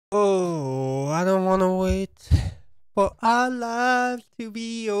I don't want to wait for our lives to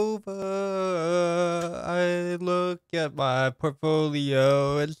be over. I look at my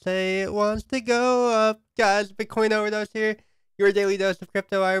portfolio and say it wants to go up. Guys, Bitcoin Overdose here. Your daily dose of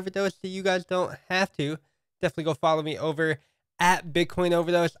crypto. I overdose so you guys don't have to. Definitely go follow me over at Bitcoin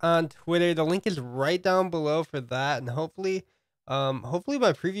Overdose on Twitter. The link is right down below for that. And hopefully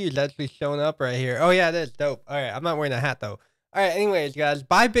my preview is actually showing up right here. Oh yeah, it is dope. All right, I'm not wearing a hat though. All right, anyways, guys,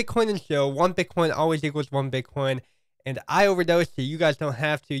 buy Bitcoin and chill. 1 Bitcoin always equals 1 Bitcoin. And I overdose so you guys don't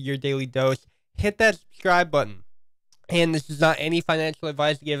have to. Your daily dose. Hit that subscribe button. And this is not any financial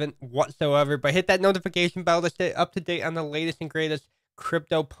advice given whatsoever, but hit that notification bell to stay up to date on the latest and greatest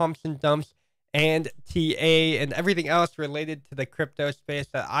crypto pumps and dumps and TA and everything else related to the crypto space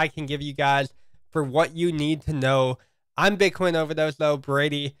that I can give you guys for what you need to know. I'm Bitcoin Overdose, though,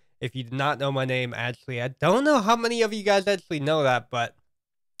 Brady. If you did not know my name, actually, I don't know how many of you guys actually know that, but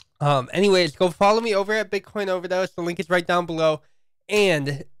anyways, go follow me over at Bitcoin Overdose. The link is right down below,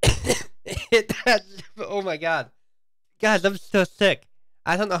 and hit that. Oh my god, guys, I'm still sick.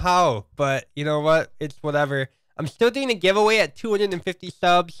 I don't know how, but you know what? It's whatever. I'm still doing a giveaway at 250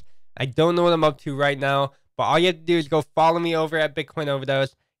 subs. I don't know what I'm up to right now, but all you have to do is go follow me over at Bitcoin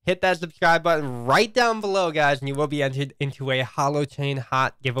Overdose. Hit that subscribe button right down below, guys, and you will be entered into a HoloChain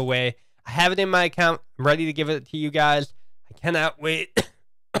hot giveaway. I have it in my account. I'm ready to give it to you guys. I cannot wait.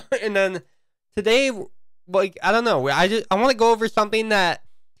 And then today, like, I don't know. I want to go over something that,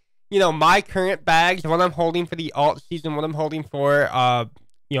 you know, my current bags, what I'm holding for the alt season, what I'm holding for,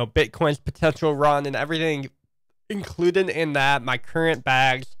 you know, Bitcoin's potential run and everything included in that, my current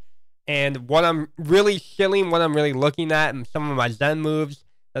bags, and what I'm really shilling, what I'm really looking at, and some of my Zen moves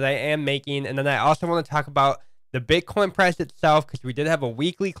that I am making. And then I also want to talk about the Bitcoin price itself, because we did have a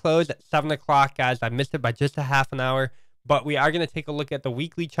weekly close at 7 o'clock, guys. I missed it by just a half an hour, but we are going to take a look at the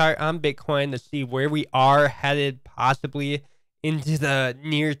weekly chart on Bitcoin to see where we are headed possibly into the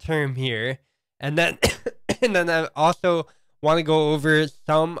near term here. And then and then I also want to go over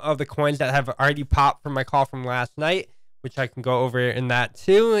some of the coins that have already popped from my call from last night, which I can go over in that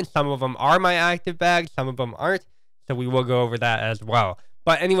too. And some of them are my active bags, some of them aren't, so we will go over that as well.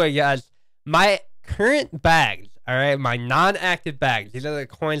 But anyway, guys, my current bags, all right, my non-active bags, these are the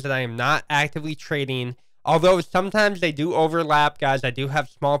coins that I am not actively trading. Although sometimes they do overlap, guys. I do have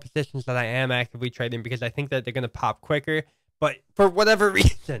small positions that I am actively trading because I think that they're going to pop quicker. But for whatever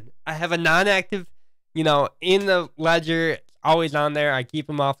reason, I have a non-active, you know, in the ledger. It's always on there. I keep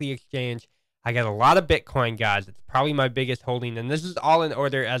them off the exchange. I got a lot of Bitcoin, guys. It's probably my biggest holding. And this is all in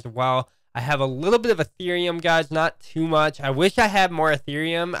order as well. I have a little bit of Ethereum, guys, not too much. I wish I had more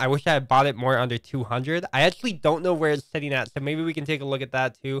Ethereum. I wish I had bought it more under 200. I actually don't know where it's sitting at, so maybe we can take a look at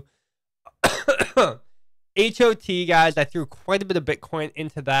that too. HOT, guys, I threw quite a bit of Bitcoin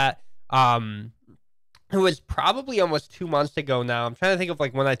into that. It was probably almost 2 months ago now. I'm trying to think of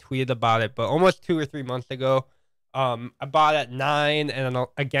like when I tweeted about it, but almost 2 or 3 months ago. I bought at 9 and then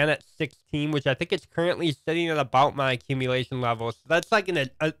again at 16, which I think it's currently sitting at about my accumulation level. So that's like in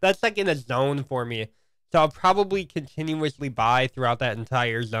a zone for me. So I'll probably continuously buy throughout that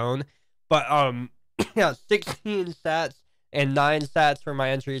entire zone. But yeah, 16 sats and 9 sats for my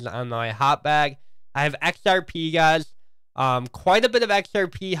entries on my hot bag. I have XRP, guys. Quite a bit of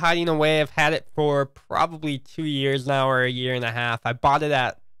XRP hiding away. I've had it for probably 2 years now, or a year and a half. I bought it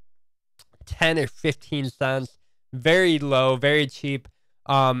at 10 or 15 cents. Very low, very cheap.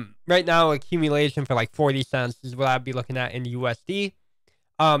 Right now, accumulation for like 40 cents is what I'd be looking at in USD.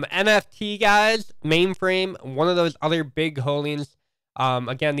 NFT, guys, mainframe, one of those other big holdings.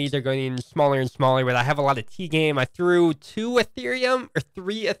 Again, these are getting smaller and smaller, but I have a lot of T-Game. I threw 3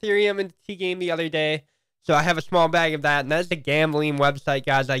 Ethereum into T-Game the other day. So I have a small bag of that, and that's a gambling website,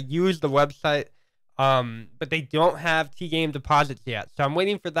 guys. I use the website, but they don't have T-Game deposits yet. So I'm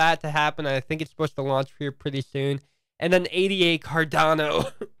waiting for that to happen. I think it's supposed to launch here pretty soon. And then 88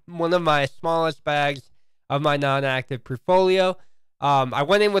 Cardano, one of my smallest bags of my non-active portfolio. I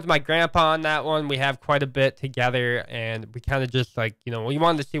went in with my grandpa on that one. We have quite a bit together, and we kind of just like, you know, we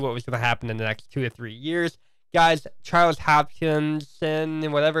wanted to see what was going to happen in the next 2 to 3 years. Guys, Charles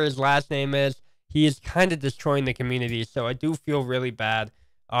Hopkinson, whatever his last name is, he is kind of destroying the community, so I do feel really bad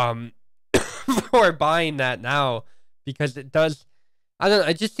for buying that now, because it does, I don't know,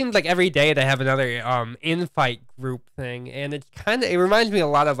 it just seems like every day they have another in-fight group thing, and it's kind of, it reminds me a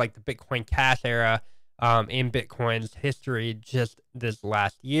lot of like the Bitcoin Cash era in Bitcoin's history just this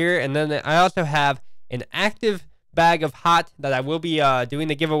last year. And then I also have an active bag of hot that I will be doing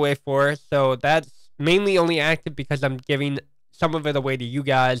the giveaway for, so that's mainly only active because I'm giving some of it away to you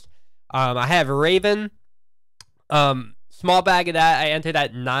guys. I have Raven, small bag of that. I entered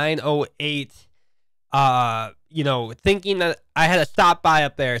at 908 you know, thinking that I had a stop buy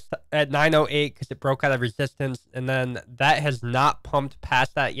up there at 908 because it broke out of resistance, and then that has not pumped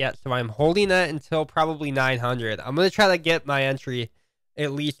past that yet, so I'm holding it until probably 900. I'm going to try to get my entry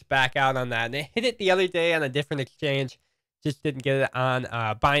at least back out on that, and it hit it the other day on a different exchange, just didn't get it on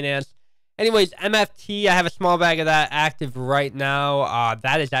Binance. Anyways, MFT, I have a small bag of that active right now.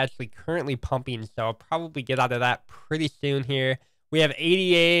 That is actually currently pumping, so I'll probably get out of that pretty soon here. We have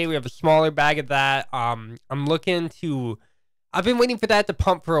ADA. We have a smaller bag of that. I'm looking to... I've been waiting for that to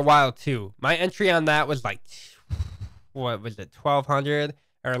pump for a while, too. My entry on that was like... What was it? 1,200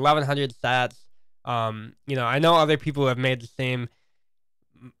 or 1,100 sats. You know, I know other people have made the same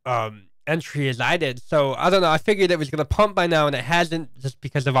entry as I did. So, I don't know. I figured it was going to pump by now, and it hasn't just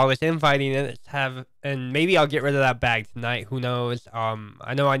because of all this infighting. And maybe I'll get rid of that bag tonight. Who knows?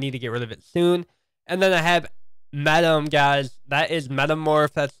 I know I need to get rid of it soon. And then I have... Metam, guys, that is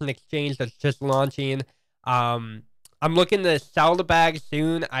Metamorph. That's an exchange that's just launching. I'm looking to sell the bag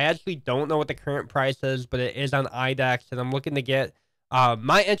soon. I actually don't know what the current price is, but it is on IDEX, and I'm looking to get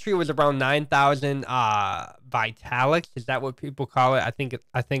my entry was around 9,000 Vitalics. Is that what people call it? I think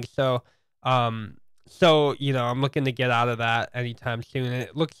so. So you know, I'm looking to get out of that anytime soon. And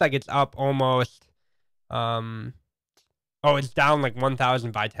it looks like it's up almost oh, it's down like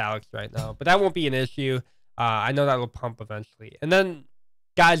 1,000 Vitalics right now, but that won't be an issue. I know that will pump eventually. And then,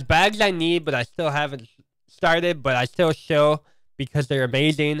 guys, bags I need, but I still haven't started, but I still show because they're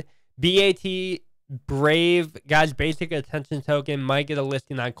amazing. BAT, Brave, guys, basic attention token, might get a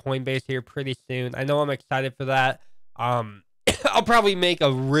listing on Coinbase here pretty soon. I know I'm excited for that. I'll probably make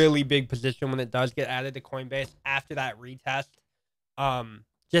a really big position when it does get added to Coinbase after that retest.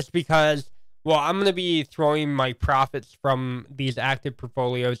 Just because, well, I'm going to be throwing my profits from these active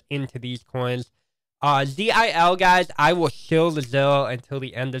portfolios into these coins. ZIL, guys, I will shill the ZIL until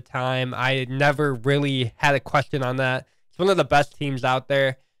the end of time. I never really had a question on that. It's one of the best teams out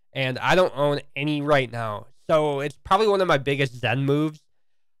there, and I don't own any right now. So it's probably one of my biggest Zen moves.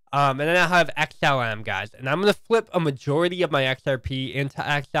 And then I have XLM, guys, and I'm going to flip a majority of my XRP into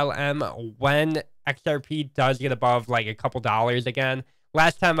XLM when XRP does get above like a couple dollars again.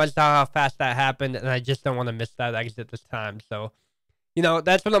 Last time I saw how fast that happened, and I just don't want to miss that exit this time. So, you know,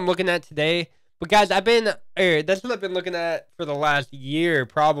 that's what I'm looking at today. But guys, that's what I've been looking at for the last year,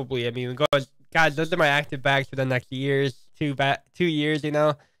 probably. I mean, guys, those are my active bags for the next years, 2 years, you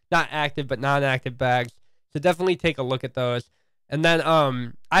know, not active but non-active bags. So definitely take a look at those. And then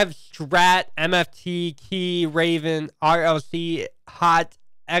I have Strat, MFT, Key, Raven, RLC, Hot,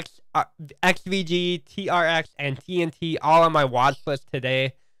 XVG, TRX, and TNT all on my watch list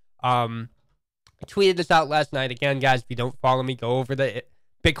today. I tweeted this out last night. Again, guys, if you don't follow me, go over the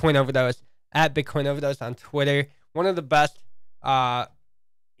Bitcoin Overdose. At Bitcoin Overdose on Twitter. One of the best,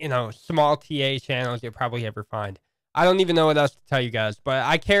 you know, small TA channels you'll probably ever find. I don't even know what else to tell you guys, but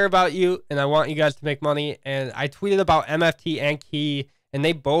I care about you, and I want you guys to make money. And I tweeted about MFT and Key, and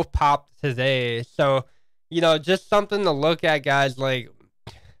they both popped today. So, you know, just something to look at, guys. Like,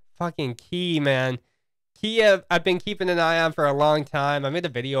 fucking Key, man. Key, I've been keeping an eye on for a long time. I made a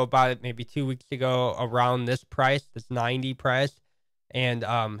video about it maybe 2 weeks ago around this price, this 90 price. And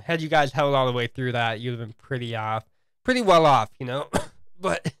had you guys held all the way through that, you'd have been pretty well off, you know.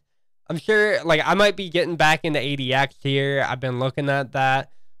 But I'm sure, like, I might be getting back into ADX here. I've been looking at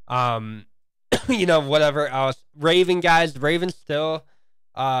that. You know, whatever else. Raven, guys, Raven still,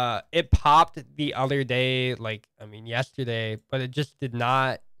 it popped the other day, like, I mean, yesterday, but it just did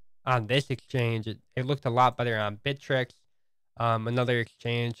not on this exchange. It looked a lot better on Bittrex. Another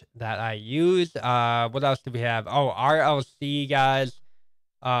exchange that I use. What else do we have? Oh, RLC, guys.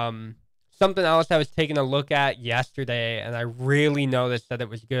 Something else I was taking a look at yesterday, and I really noticed that it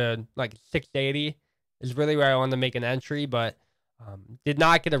was good. Like 680 is really where I want to make an entry, but did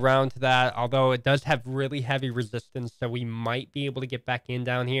not get around to that. Although it does have really heavy resistance, so we might be able to get back in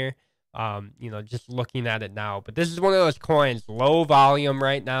down here. You know, just looking at it now. But this is one of those coins, low volume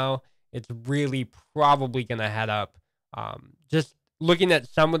right now. It's really probably gonna head up. Just looking at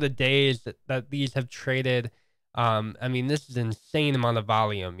some of the days that these have traded, I mean, this is an insane amount of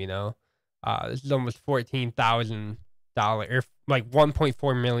volume, you know. This is almost $14,000, or like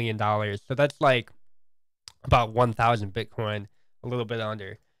 $1.4 million. So that's like about 1,000 Bitcoin, a little bit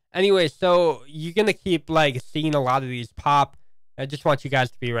under. Anyway, so you're going to keep like seeing a lot of these pop. I just want you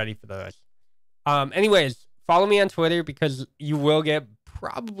guys to be ready for those. Anyways, follow me on Twitter because you will get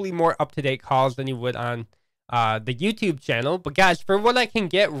probably more up-to-date calls than you would on the YouTube channel. But guys, for what I can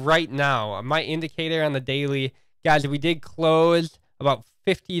get right now, my indicator on the daily, guys, we did close about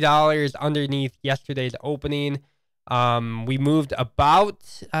 $50 underneath yesterday's opening. We moved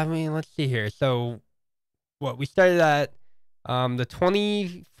about, I mean, let's see here. So what we started at the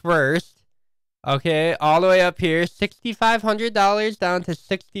 21st. Okay, all the way up here, $6,500 down to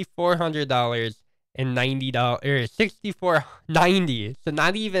 $6,400 and $90 or $6,490. So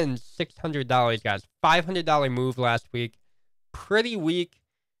not even $600, guys. $500 move last week. Pretty weak.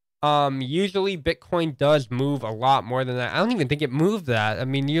 Usually Bitcoin does move a lot more than that. I don't even think it moved that. I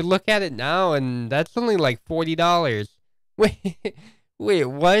mean, you look at it now and that's only like $40. Wait, wait,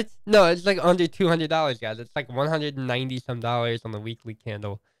 what? No, it's like under $200, guys. It's like 190 some dollars on the weekly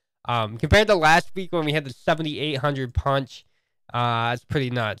candle. Compared to last week when we had the 7,800 punch, it's pretty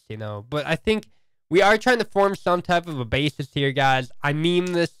nuts, you know. But I think we are trying to form some type of a basis here, guys. I meme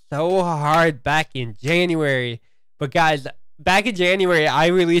this so hard back in January, but guys, back in January, I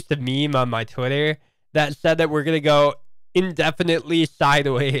released a meme on my Twitter that said that we're gonna go indefinitely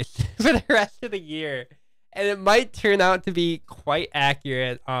sideways for the rest of the year, and it might turn out to be quite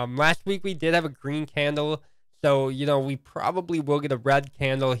accurate. Last week we did have a green candle. So, you know, we probably will get a red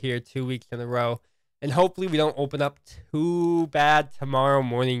candle here 2 weeks in a row. And hopefully we don't open up too bad tomorrow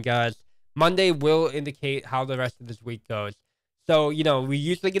morning, guys. Monday will indicate how the rest of this week goes. So, you know, we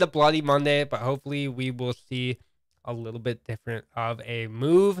usually get a bloody Monday, but hopefully we will see a little bit different of a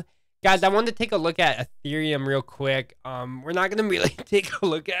move. Guys, I wanted to take a look at Ethereum real quick. We're not going to really take a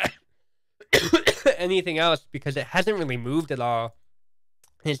look at anything else because it hasn't really moved at all.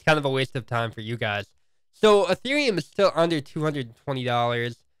 It's kind of a waste of time for you guys. So Ethereum is still under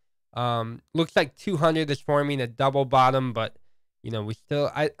 $220. Looks like 200 is forming a double bottom, but you know, we still,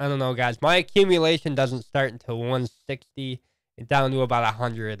 I don't know, guys. My accumulation doesn't start until 160 and down to about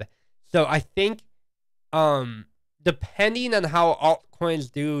 100. So I think, depending on how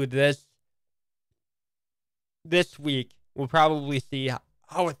altcoins do this week, we'll probably see how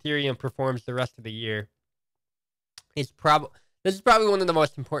Ethereum performs the rest of the year. This is probably one of the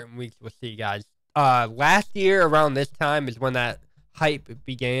most important weeks we'll see, guys. Last year around this time is when that hype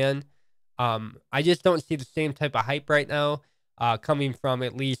began. I just don't see the same type of hype right now, coming from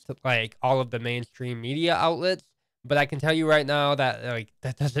at least like all of the mainstream media outlets. But I can tell you right now that like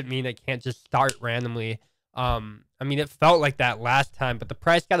that doesn't mean it can't just start randomly. I mean, it felt like that last time, but the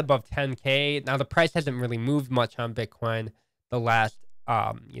price got above 10K. Now the price hasn't really moved much on Bitcoin the last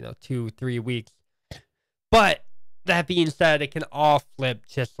 2-3 weeks. But that being said, it can all flip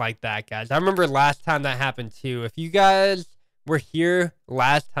just like that, guys. I remember last time that happened too. If you guys were here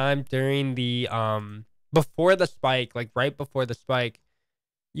last time during the before the spike, like right before the spike,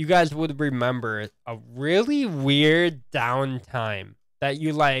 you guys would remember a really weird downtime that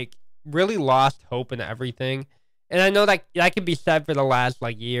you like really lost hope in everything. And I know that that could be said for the last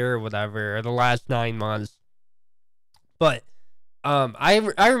like year or whatever, or the last 9 months. But I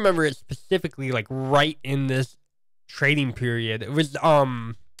remember it specifically like right in this trading period. It was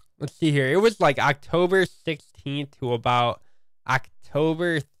let's see here. It was like October 16th to about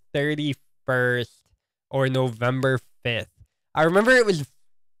October 31st or November 5th. I remember it was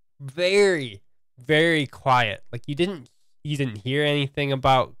very, very quiet. Like you didn't hear anything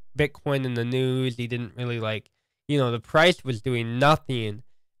about Bitcoin in the news. You didn't really like, you know, the price was doing nothing.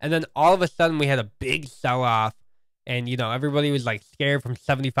 And then all of a sudden we had a big sell-off, and you know, everybody was like scared from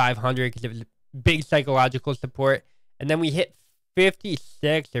 7,500 because it was big psychological support. And then we hit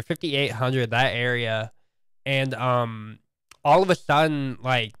 56 or 5,800, that area. And all of a sudden,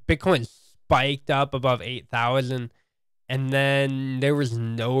 like Bitcoin spiked up above 8,000. And then there was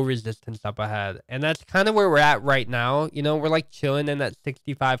no resistance up ahead. And that's kind of where we're at right now. You know, we're like chilling in that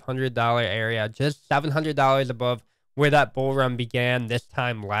 $6,500 area, just $700 above where that bull run began this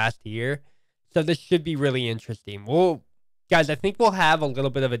time last year. So this should be really interesting. Guys, I think we'll have a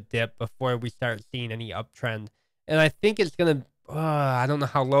little bit of a dip before we start seeing any uptrend. And I think it's going to, I don't know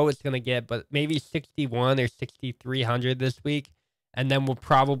how low it's going to get, but maybe 61 or 6,300 this week. And then we'll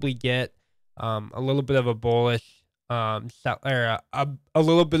probably get a little bit of a bullish, a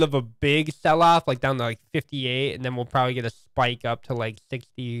little bit of a big sell-off, like down to like 58. And then we'll probably get a spike up to like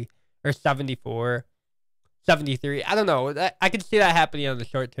 60 or 74, 73. I don't know. I could see that happening on the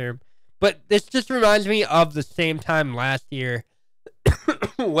short term. But this just reminds me of the same time last year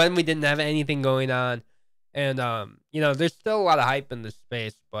when we didn't have anything going on. And, you know, there's still a lot of hype in this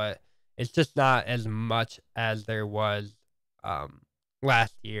space, but it's just not as much as there was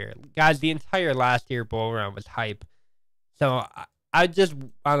last year. Guys, the entire last year bull run was hype. So I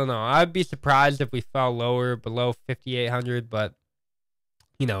don't know. I'd be surprised if we fell lower, below 5,800. But,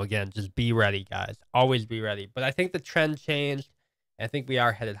 you know, again, just be ready, guys. Always be ready. But I think the trend changed. I think we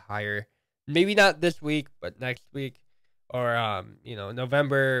are headed higher. Maybe not this week, but next week. Or, you know,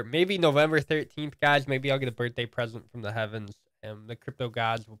 maybe November 13th, guys. Maybe I'll get a birthday present from the heavens him. The crypto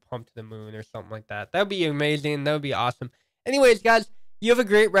gods will pump to the moon or something like that. That would be amazing. That would be awesome. Anyways, guys, you have a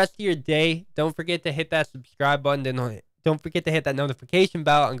great rest of your day. Don't forget to hit that subscribe button. Don't forget to hit that notification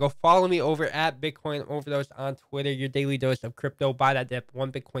bell and go follow me over at Bitcoin Overdose on Twitter. Your daily dose of crypto. Buy that dip.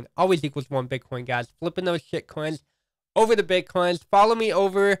 1 Bitcoin always equals 1 Bitcoin, guys. Flipping those shit coins over the Bitcoins. Follow me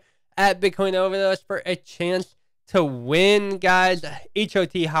over at Bitcoin Overdose for a chance to win, guys.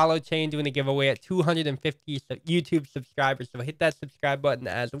 HOT Holochain doing a giveaway at 250 YouTube subscribers. So hit that subscribe button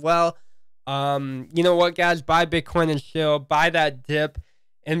as well. You know what, guys? Buy Bitcoin and chill. Buy that dip.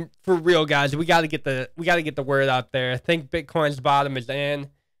 And for real, guys, we gotta get the word out there. I think Bitcoin's bottom is in.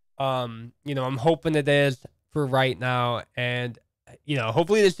 You know, I'm hoping it is for right now. And you know,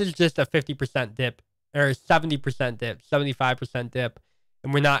 hopefully this is just a 50% dip or 70% dip, 75% dip,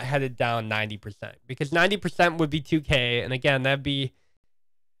 and we're not headed down 90%, because 90% would be 2K. And again, that'd be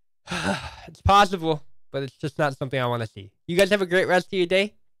it's possible, but it's just not something I want to see. You guys have a great rest of your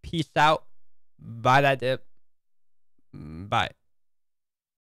day. Peace out. Buy that dip. Bye.